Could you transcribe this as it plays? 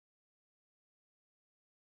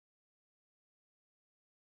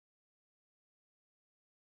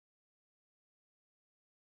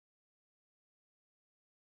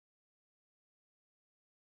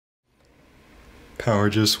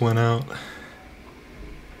Power just went out.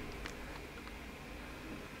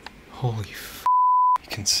 Holy f***. You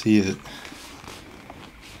can see it.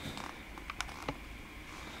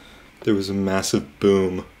 There was a massive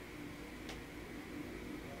boom.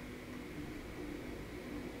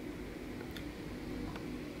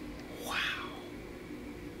 Wow.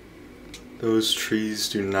 Those trees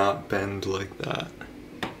do not bend like that.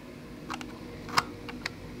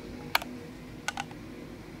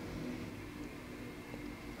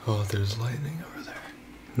 Oh, there's lightning over there.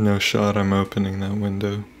 No shot I'm opening that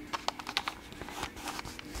window.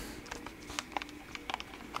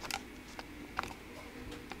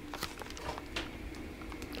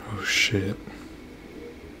 Oh shit.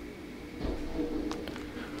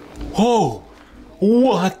 Whoa!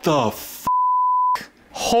 What the f***?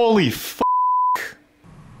 Holy f***!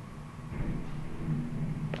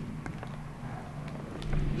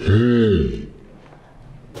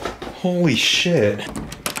 Holy shit.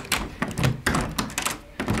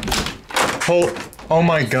 Oh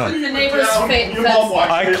my god. In the neighbor's face.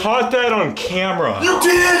 I caught that on camera. You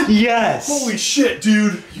did? Yes. Holy shit,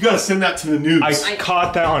 dude. You gotta send that to the news. I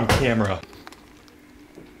caught that on camera.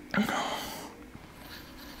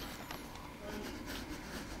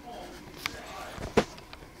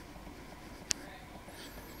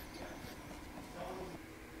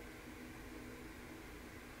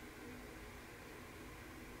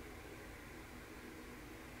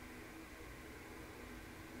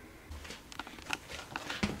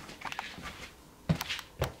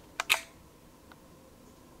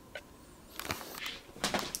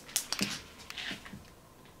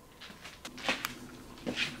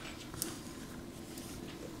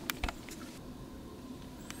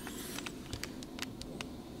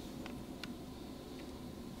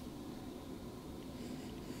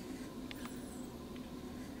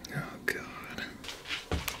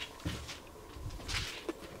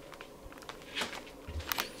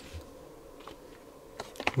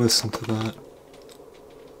 Listen to that.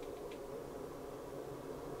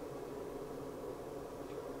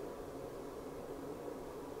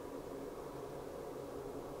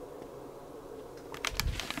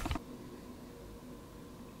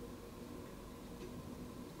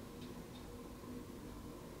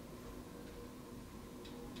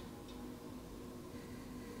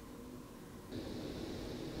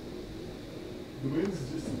 The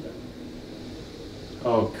wind's just in there.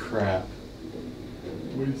 Oh crap.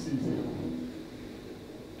 What do you see?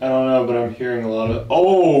 I don't know, but I'm hearing a lot of.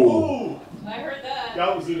 Oh! Oh! I heard that.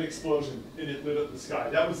 That was an explosion, and it lit up the sky.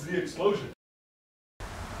 That was the explosion.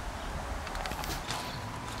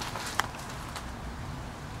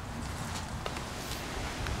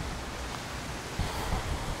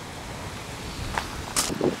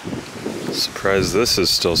 Surprised this is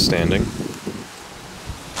still standing.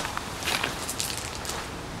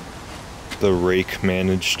 The rake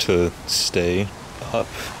managed to stay up.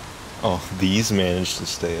 Oh, these managed to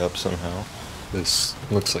stay up somehow. This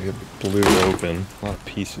looks like it blew open. A lot of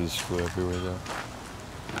pieces flew everywhere though.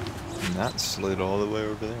 And that slid all the way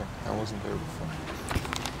over there. That wasn't there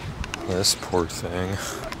before. This poor thing.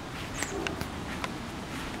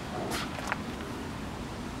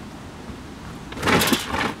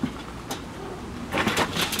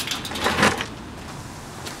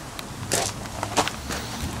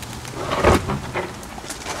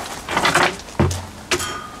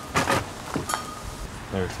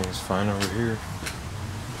 Everything's fine over here.